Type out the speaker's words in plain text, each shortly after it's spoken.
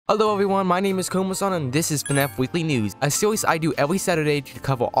Hello everyone, my name is Komasan and this is FNAF Weekly News, a series I do every Saturday to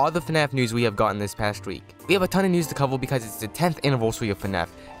cover all the FNAF news we have gotten this past week. We have a ton of news to cover because it's the 10th anniversary of FNAF.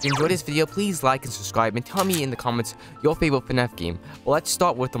 If you enjoyed this video, please like and subscribe and tell me in the comments your favorite FNAF game. But let's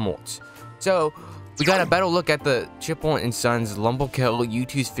start with the mods. So, we got a better look at the Chipmunk & Sons Lumberkill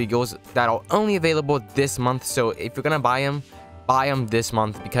Youtooz figures that are only available this month, so if you're gonna buy them this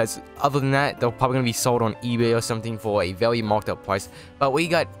month, because other than that, they're probably going to be sold on eBay or something for a very marked up price. But we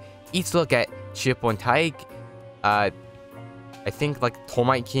got each look at Chipmunk Tyke, I think like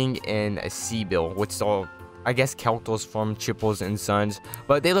Termite King and a Sea-Bill, which are, I guess, characters from Chipmunk & Sons.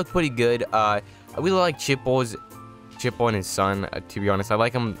 But they look pretty good. I really like Chipmunk & Son, to be honest. I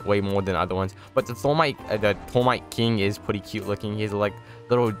like them way more than other ones. But the Termite King is pretty cute looking. He has a like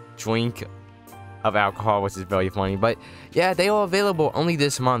little drink of alcohol, which is very funny. But yeah, they are available only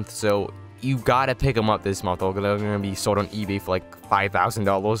this month, so you gotta pick them up this month or they're gonna be sold on eBay for like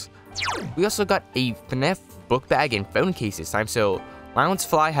 $5,000. We also got a FNAF book bag and phone case this time. So Lounge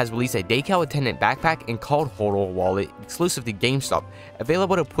Fly has released a daycare attendant backpack and card holder wallet exclusive to GameStop,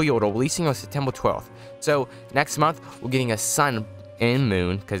 available to pre-order, releasing on September 12th. So next month we're getting a sun and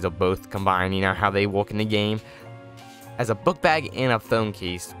moon, because they're both combined, you know how they work in the game, as a book bag and a phone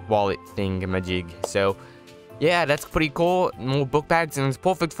case wallet thingamajig. So yeah, that's pretty cool. More book bags, and it's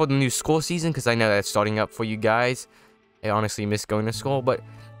perfect for the new school season because I know that's starting up for you guys. I honestly miss going to school, but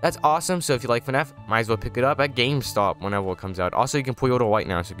that's awesome. So if you like FNAF, might as well pick it up at GameStop whenever it comes out. Also, you can pre-order right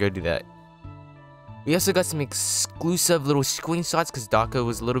now, so go do that. We also got some exclusive little screenshots because Darko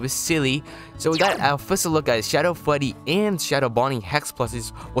was a little bit silly. So we got our first look at Shadow Freddy and Shadow Bonnie Hex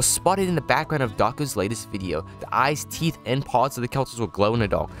pluses were spotted in the background of Darko's latest video. The eyes, teeth, and parts of the characters will glow in the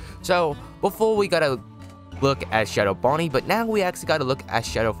dark. So before we got a look at Shadow Bonnie, but now we actually got to look at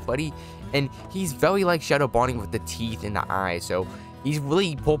Shadow Freddy, and he's very like Shadow Bonnie with the teeth and the eyes. So he's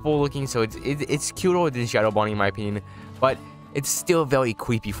really purple looking, so it's cuter than Shadow Bonnie in my opinion, but it's still very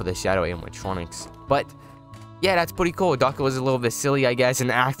creepy for the Shadow animatronics. But yeah, that's pretty cool. Darko was a little bit silly, I guess,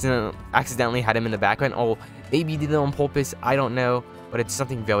 and accidentally had him in the background, or maybe he did it on purpose, I don't know, but it's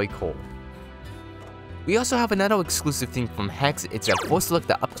something very cool. We also have another exclusive thing from Hex. It's a first look at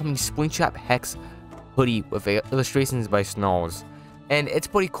the upcoming Springtrap Hex hoodie with illustrations by Snarls, and it's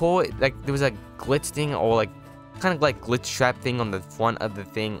pretty cool. Like there was a glitch thing, or like kind of like glitch trap thing on the front of the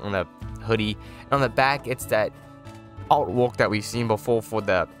thing on the hoodie, and on the back it's that artwork that we've seen before for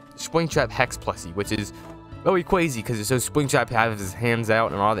the Springtrap Hex plushie, which is very crazy because it shows Springtrap has his hands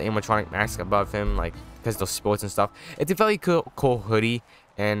out and all the animatronic masks above him, like because they're sports and stuff. It's a very cool hoodie,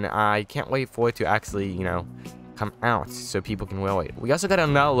 and I can't wait for it to actually, you know, come out so people can wear it. We also got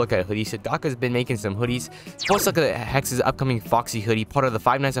another look at hoodies. So Darko's been making some hoodies. First look at Hex's upcoming Foxy hoodie, part of the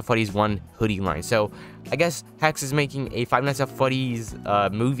Five Nights at Freddy's 1 hoodie line. So I guess Hex is making a Five Nights at Freddy's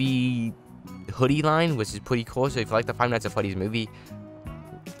movie hoodie line, which is pretty cool. So if you like the Five Nights at Freddy's movie,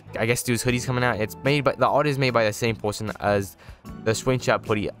 I guess those hoodies coming out. It's made by the art is made by the same person as the Springtrap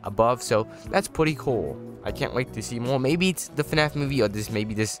hoodie above, so that's pretty cool. I can't wait to see more. Maybe it's the FNAF movie, or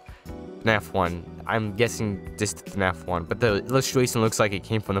maybe this FNAF one. I'm guessing just the FNAF one, but the illustration looks like it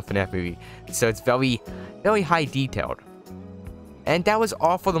came from the FNAF movie, so it's very high detailed. And that was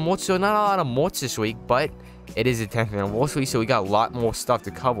all for the merch. So not a lot of merch this week, but it is the 10th anniversary, so we got a lot more stuff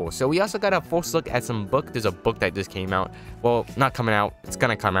to cover. So we also got a first look at some book. There's a book that just came out. Well, not coming out. It's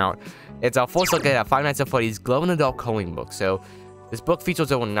gonna come out. It's our first look at Five Nights at Freddy's glow-in-the-dark coloring book. So this book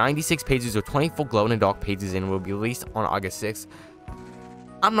features over 96 pages with 24 glow-in-the-dark pages and will be released on August 6th.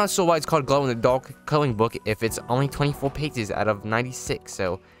 I'm not sure why it's called glow-in-the-dark coloring book if it's only 24 pages out of 96.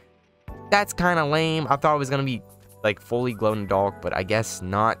 So that's kind of lame. I thought it was gonna be like fully glow-in-the-dark, but I guess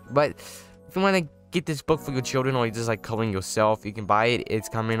not. But if you want to get this book for your children, or you just like coloring yourself, you can buy it. It's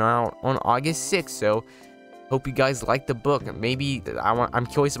coming out on August 6th, so hope you guys like the book. Maybe I'm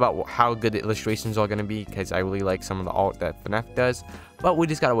curious about how good the illustrations are going to be, because I really like some of the art that FNAF does, but we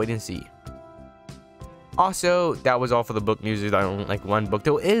just gotta wait and see. Also, that was all for the book news. I only like one book.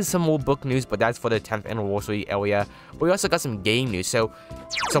 There is some more book news, but that's for the 10th anniversary area. But we also got some game news. So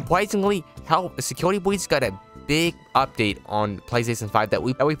surprisingly, Security Breach got a big update on PlayStation 5 that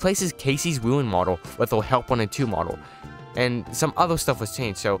replaces Casey's Ruin model with a Help 1 and 2 model, and some other stuff was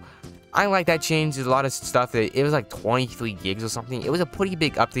changed. So I like that change. There's a lot of stuff that it was like 23 gigs or something. It was a pretty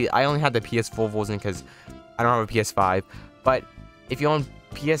big update. I only had the PS4 version because I don't have a PS5, but if you're on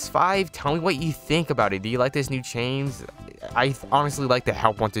PS5, tell me what you think about it. Do you like this new change? I honestly like the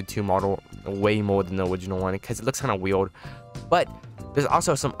Help 1 to 2 model way more than the original one because it looks kind of weird, but There's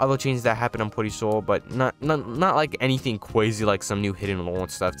also some other changes that happen, I'm pretty sure, but not like anything crazy like some new hidden lore and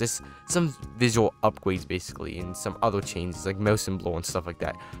stuff. Just some visual upgrades basically, and some other changes like motion blur and stuff like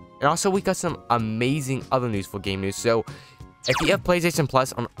that. And also we got some amazing other news for game news. So if you have PlayStation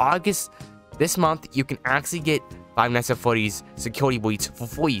Plus, on August this month, you can actually get Five Nights at Freddy's security boots for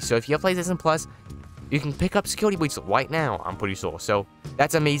free. So if you have PlayStation Plus, you can pick up security boots right now, I'm pretty sure. So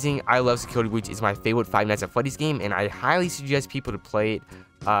that's amazing. I love security boots. It's my favorite Five Nights at Freddy's game, and I highly suggest people to play it.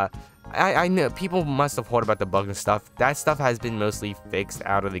 I know people must have heard about the bugs and stuff. That stuff has been mostly fixed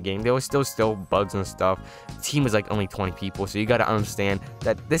out of the game. There was still bugs and stuff. The team was like only 20 people, so you gotta understand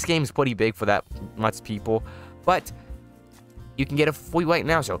that this game is pretty big for that much people. But you can get it free right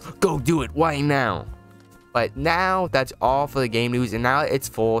now, so go do it right now. But now that's all for the game news, and now it's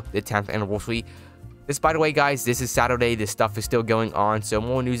for the 10th anniversary. This, by the way, guys, this is Saturday. This stuff is still going on, so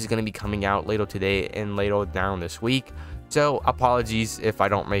more news is going to be coming out later today and later down this week. So apologies if I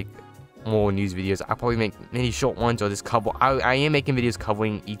don't make more news videos. I'll probably make many short ones or just cover. I am making videos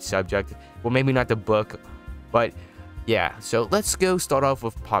covering each subject. Well, maybe not the book, but yeah. So let's go start off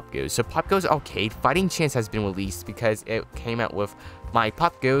with Mypopgoes. So Mypopgoes Arcade Fighting Chance has been released because it came out with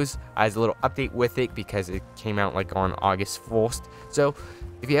Mypopgoes as a little update with it because it came out like on August 1st. So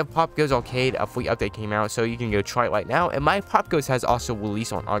if you have Mypopgoes Arcade, a free update came out, so you can go try it right now. And Mypopgoes has also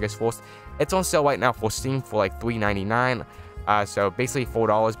released on August 1st. It's on sale right now for Steam for like $3.99. So basically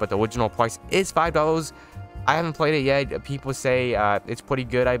 $4, but the original price is $5. I haven't played it yet. People say it's pretty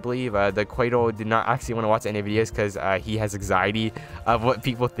good, I believe. The creator did not actually want to watch any videos because he has anxiety of what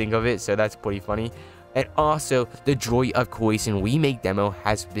people think of it, so that's pretty funny. And also, the Joy of Creation Remake demo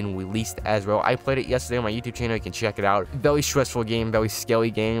has been released as well. I played it yesterday on my YouTube channel. You can check it out. Very stressful game, very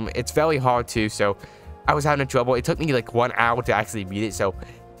scary game. It's very hard too, so I was having trouble. It took me like 1 hour to actually beat it, so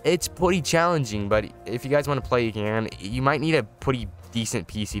it's pretty challenging. But if you guys want to play again, you might need a pretty decent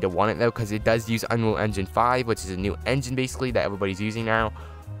PC to run it though, because it does use Unreal Engine 5, which is a new engine basically that everybody's using now.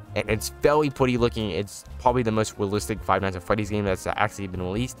 And it's very pretty looking. It's probably the most realistic Five Nights at Freddy's game that's actually been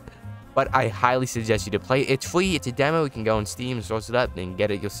released. But I highly suggest you to play it. It's free, it's a demo, you can go on Steam, source it up, and get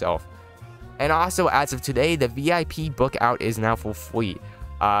it yourself. And also, as of today, the VIP book out is now for free.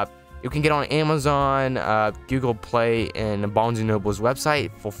 You can get on Amazon, Google Play, and Barnes & Noble's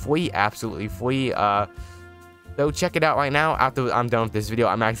website for free, absolutely free. So check it out right now. After I'm done with this video,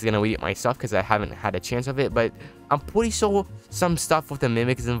 I'm actually going to read it myself because I haven't had a chance of it. But I'm pretty sure some stuff with the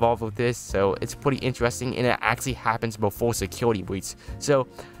Mimic is involved with this, so it's pretty interesting, and it actually happens before security breach. So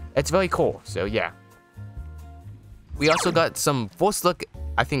it's very cool, so yeah. We also got some first look,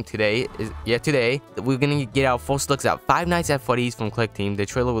 I think today, today, we're gonna get our first looks at Five Nights at Freddy's from Click Team. The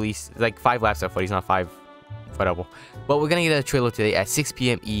trailer release, like 5 laps at Freddy's, not 5, whatever. But we're gonna get a trailer today at 6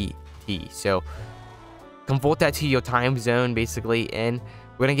 PM ET, so convert that to your time zone, basically, and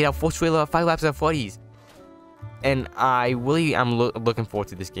we're gonna get our first trailer at 5 laps at Freddy's. And I really am looking forward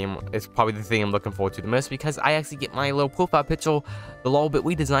to this game. It's probably the thing I'm looking forward to the most because I actually get my little profile picture, the little bit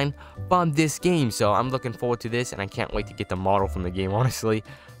we designed from this game. So I'm looking forward to this, and I can't wait to get the model from the game, honestly.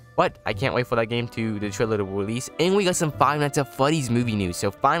 But I can't wait for that game the trailer to release. And we got some Five Nights at Freddy's movie news.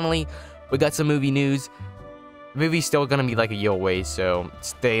 So finally, we got some movie news. The movie's still gonna be like a year away, so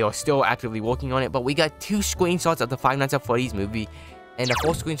they are still actively working on it. But we got 2 screenshots of the Five Nights at Freddy's movie. And the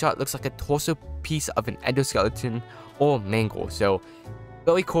first screenshot looks like a torso piece of an endoskeleton or mangle. So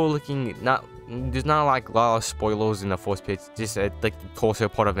very cool looking. There's not like a lot of spoilers in the first pitch. Just like the torso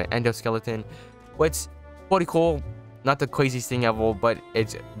part of an endoskeleton, which pretty cool. Not the craziest thing ever, but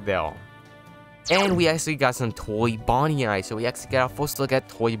it's there. And we actually got some Toy Bonnie eyes. So we actually got our first look at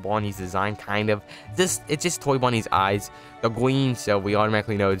Toy Bonnie's design, kind of. It's just Toy Bonnie's eyes. They're green, so we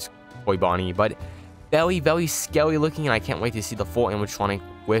automatically know it's Toy Bonnie. But very scary looking, and I can't wait to see the full animatronic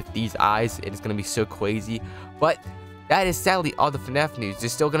with these eyes. It's gonna be so crazy. But that is sadly all the FNAF news.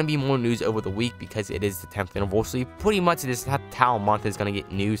 There's still gonna be more news over the week because it is the 10th anniversary. Pretty much this entire month is gonna get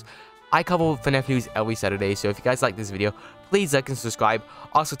news. I cover FNAF news every Saturday, so if you guys like this video, please like and subscribe.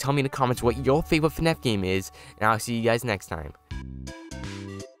 Also tell me in the comments what your favorite FNAF game is, and I'll see you guys next time.